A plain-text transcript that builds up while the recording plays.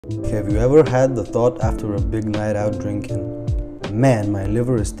Have you ever had the thought after a big night out drinking, man, my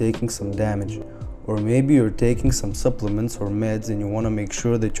liver is taking some damage? Or maybe you're taking some supplements or meds and you want to make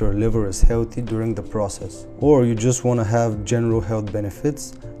sure that your liver is healthy during the process. Or you just want to have general health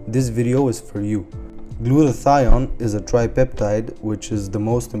benefits. This video is for you. Glutathione is a tripeptide, which is the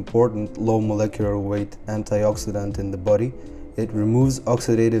most important low molecular weight antioxidant in the body. It removes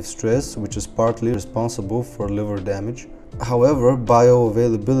oxidative stress, which is partly responsible for liver damage. However,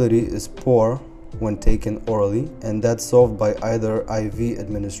 bioavailability is poor when taken orally, and that's solved by either IV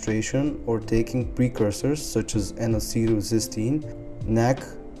administration or taking precursors such as N-Acetyl Cysteine. NAC,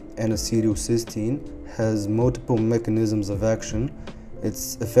 N-Acetyl Cysteine, has multiple mechanisms of action.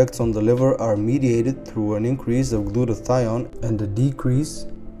 Its effects on the liver are mediated through an increase of glutathione and a decrease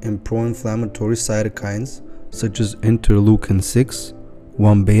in pro-inflammatory cytokines such as interleukin-6,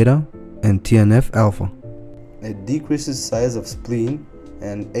 1-beta, and TNF-alpha. It decreases size of spleen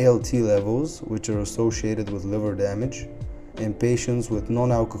and ALT levels, which are associated with liver damage in patients with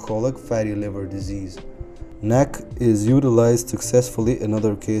non-alcoholic fatty liver disease. NAC is utilized successfully in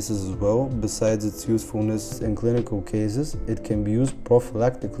other cases as well. Besides its usefulness in clinical cases, it can be used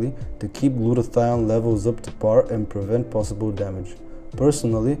prophylactically to keep glutathione levels up to par and prevent possible damage.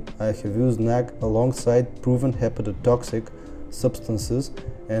 Personally, I have used NAC alongside proven hepatotoxic substances,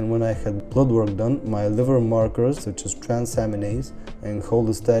 and when I had blood work done, my liver markers such as transaminase and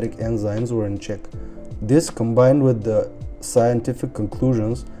cholestatic enzymes were in check. This, combined with the scientific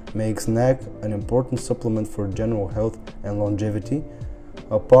conclusions, makes NAC an important supplement for general health and longevity,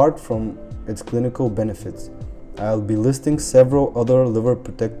 apart from its clinical benefits. I'll be listing several other liver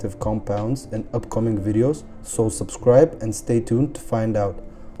protective compounds in upcoming videos, so subscribe and stay tuned to find out.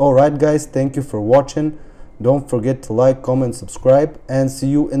 Alright guys, thank you for watching. Don't forget to like, comment, subscribe, and see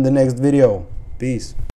you in the next video. Peace.